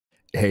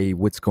Hey,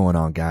 what's going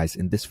on, guys?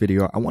 In this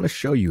video, I want to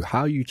show you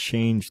how you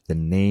change the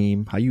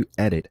name, how you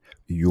edit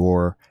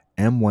your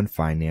M1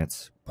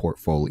 Finance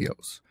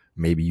portfolios.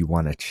 Maybe you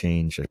want to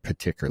change a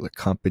particular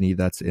company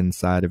that's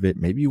inside of it.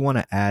 Maybe you want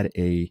to add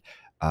update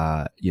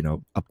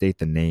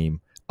the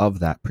name of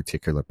that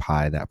particular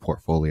pie, that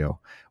portfolio.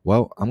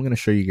 Well, I'm going to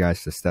show you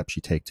guys the steps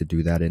you take to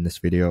do that in this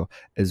video,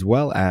 as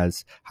well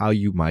as how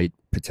you might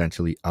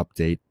potentially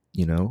update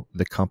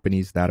the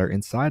companies that are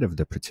inside of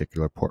the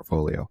particular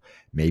portfolio.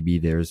 Maybe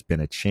there's been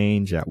a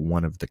change at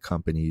one of the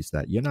companies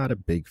that you're not a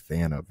big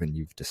fan of, and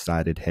you've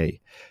decided,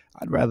 hey,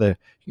 I'd rather,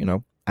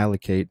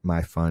 allocate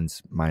my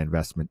funds, my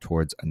investment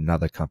towards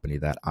another company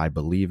that I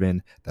believe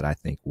in, that I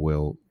think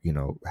will,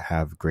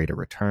 have greater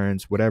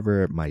returns,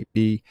 whatever it might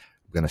be.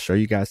 I'm going to show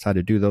you guys how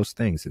to do those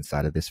things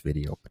inside of this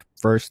video. But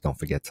first, don't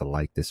forget to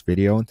like this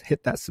video and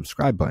hit that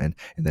subscribe button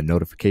and the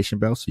notification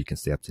bell so you can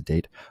stay up to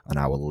date on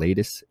our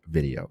latest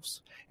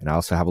videos. And I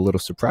also have a little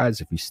surprise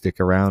if you stick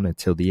around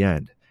until the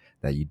end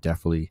that you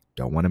definitely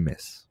don't want to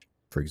miss.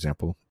 For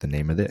example, the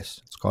name of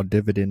this, it's called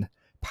Dividend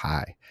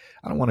Pie.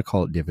 I don't want to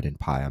call it Dividend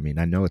Pie. I mean,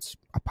 I know it's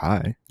a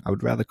pie. I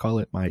would rather call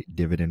it my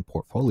dividend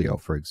portfolio,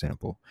 for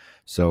example.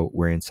 So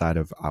we're inside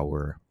of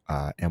our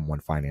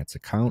M1 Finance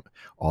account.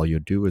 All you'll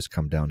do is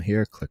come down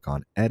here, click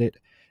on Edit.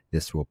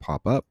 This will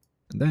pop up,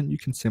 and then you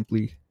can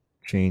simply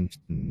change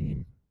the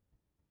name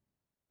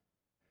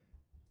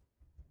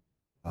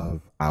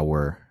of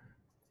our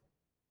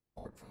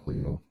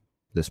portfolio,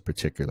 this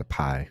particular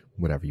pie,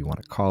 whatever you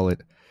want to call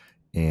it.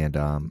 And,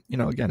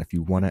 again, if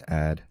you want to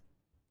add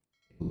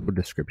a little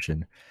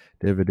description,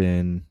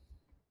 dividend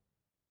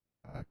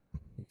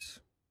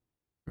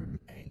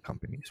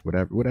companies,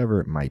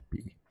 whatever it might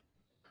be.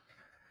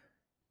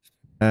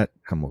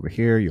 Come over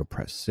here, you'll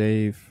press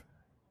save.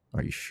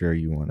 Are you sure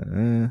you want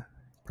to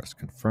press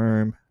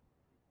confirm?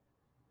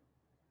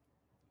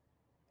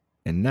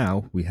 And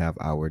now we have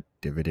our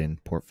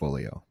dividend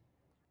portfolio.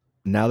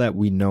 Now that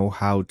we know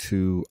how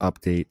to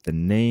update the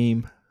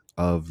name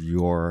of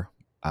your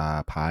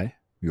pie,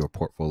 your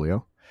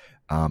portfolio,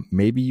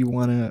 maybe you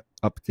want to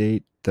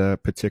update the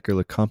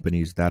particular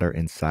companies that are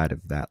inside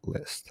of that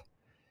list.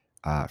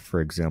 For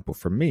example,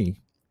 for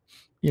me,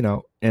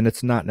 and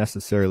it's not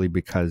necessarily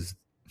because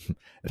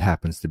it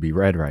happens to be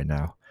red right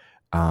now,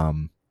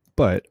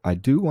 but I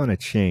do want to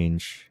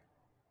change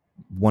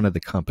one of the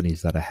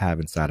companies that I have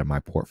inside of my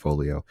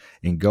portfolio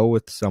and go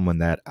with someone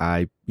that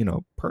I,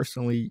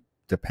 personally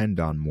depend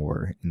on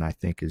more, and I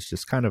think is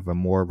just kind of a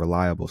more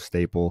reliable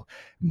staple,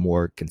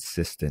 more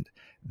consistent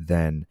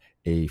than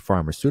a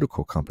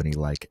pharmaceutical company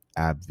like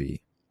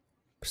AbbVie.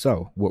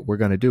 So what we're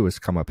going to do is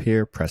come up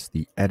here, press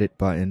the edit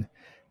button,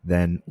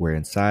 then we're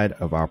inside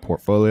of our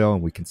portfolio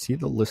and we can see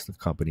the list of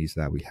companies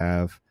that we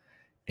have.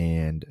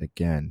 And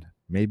again,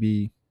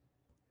 maybe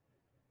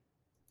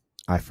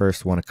I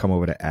first want to come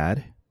over to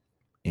add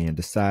and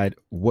decide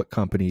what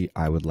company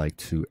I would like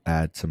to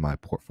add to my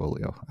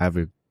portfolio.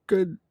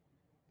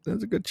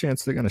 There's a good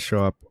chance they're going to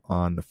show up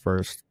on the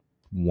first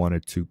 1 or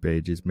 2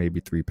 pages, maybe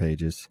 3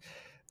 pages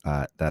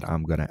that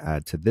I'm going to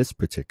add to this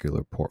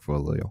particular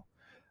portfolio.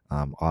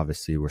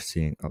 Obviously, we're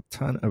seeing a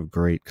ton of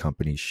great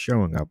companies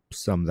showing up,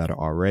 some that are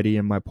already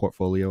in my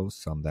portfolio,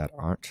 some that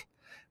aren't.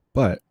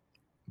 But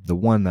the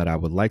one that I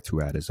would like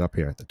to add is up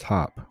here at the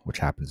top, which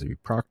happens to be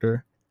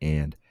Procter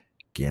and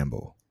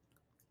Gamble.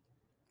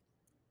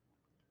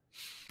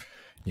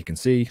 You can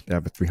see they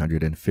have a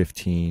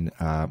 315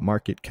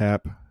 market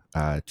cap,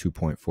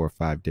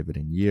 2.45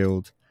 dividend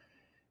yield,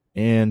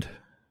 and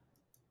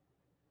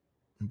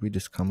we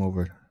just come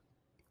over.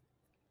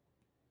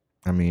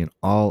 I mean,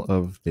 all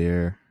of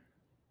their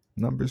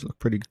numbers look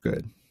pretty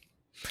good.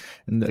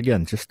 And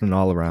again, just an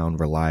all-around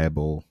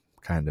reliable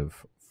kind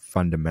of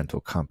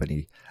fundamental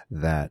company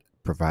that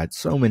provides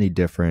so many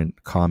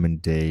different common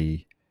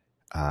day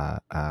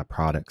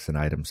products and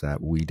items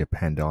that we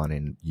depend on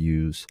and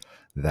use,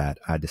 that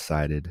I've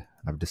decided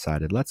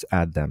let's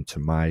add them to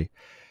my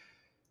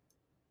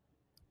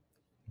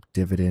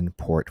dividend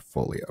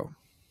portfolio.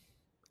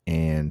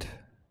 And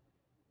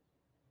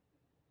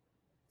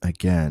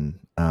again,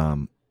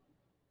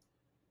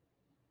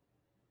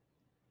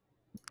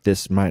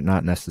 this might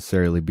not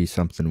necessarily be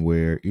something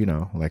where,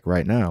 like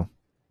right now,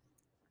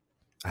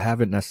 I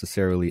haven't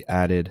necessarily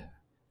added,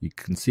 you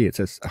can see it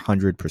says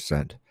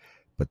 100%,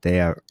 but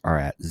they are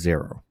at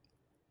 0.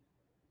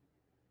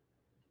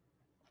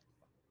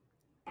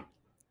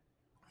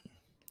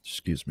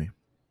 Excuse me.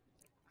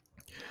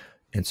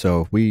 And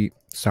so if we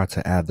start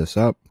to add this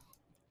up,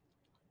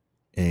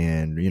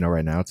 and,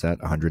 right now it's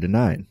at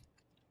 109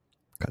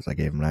 because I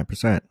gave them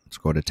 9%. Let's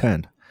go to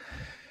 10.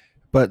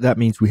 But that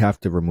means we have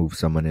to remove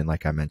someone. And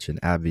like I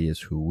mentioned, AbbVie is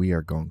who we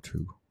are going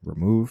to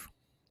remove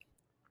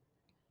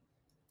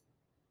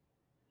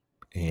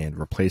and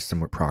replace them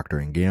with Procter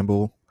and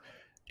Gamble.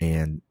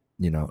 And,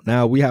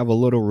 now we have a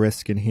little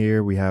risk in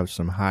here. We have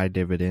some high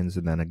dividends,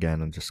 and then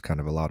again, just kind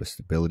of a lot of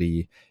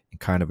stability and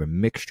kind of a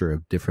mixture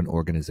of different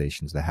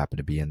organizations that happen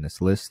to be in this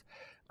list.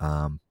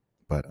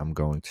 But I'm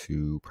going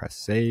to press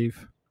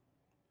save,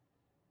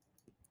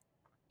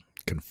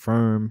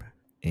 confirm,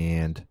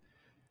 and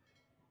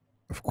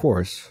of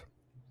course,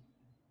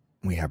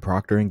 we have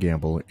Procter and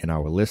Gamble in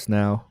our list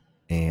now,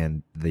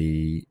 and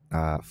the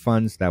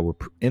funds that were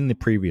in the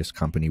previous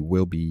company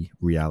will be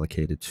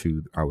reallocated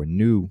to our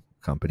new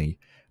company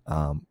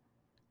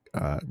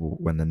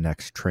when the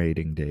next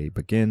trading day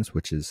begins,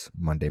 which is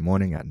Monday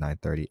morning at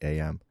 9:30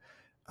 a.m.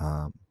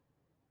 Of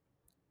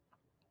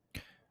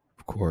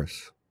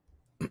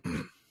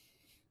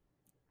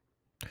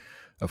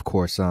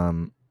course,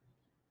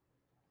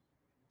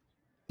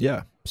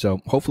 yeah.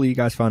 So hopefully you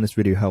guys found this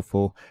video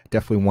helpful.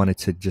 Definitely wanted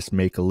to just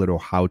make a little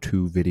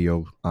how-to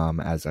video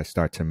as I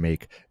start to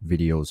make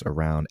videos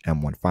around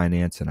M1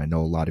 Finance. And I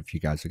know a lot of you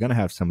guys are going to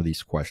have some of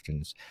these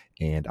questions.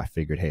 And I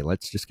figured, hey,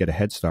 let's just get a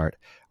head start.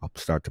 I'll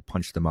start to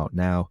punch them out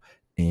now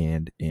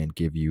and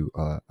give you,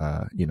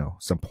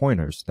 some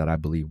pointers that I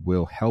believe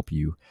will help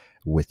you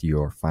with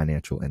your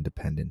financial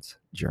independence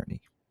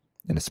journey,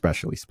 and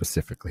especially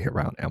specifically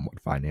around M1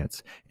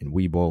 Finance and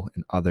Webull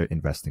and other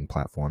investing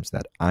platforms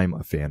that I'm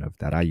a fan of,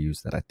 that I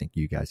use, that I think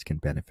you guys can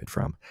benefit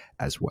from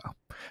as well.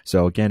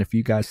 So again, if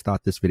you guys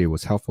thought this video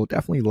was helpful,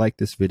 definitely like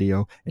this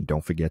video and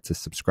don't forget to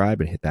subscribe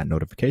and hit that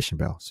notification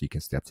bell so you can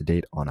stay up to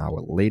date on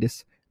our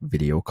latest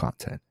video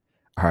content.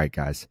 All right,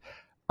 guys,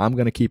 I'm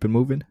going to keep it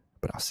moving,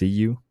 but I'll see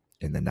you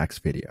in the next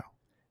video.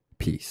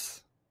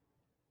 Peace.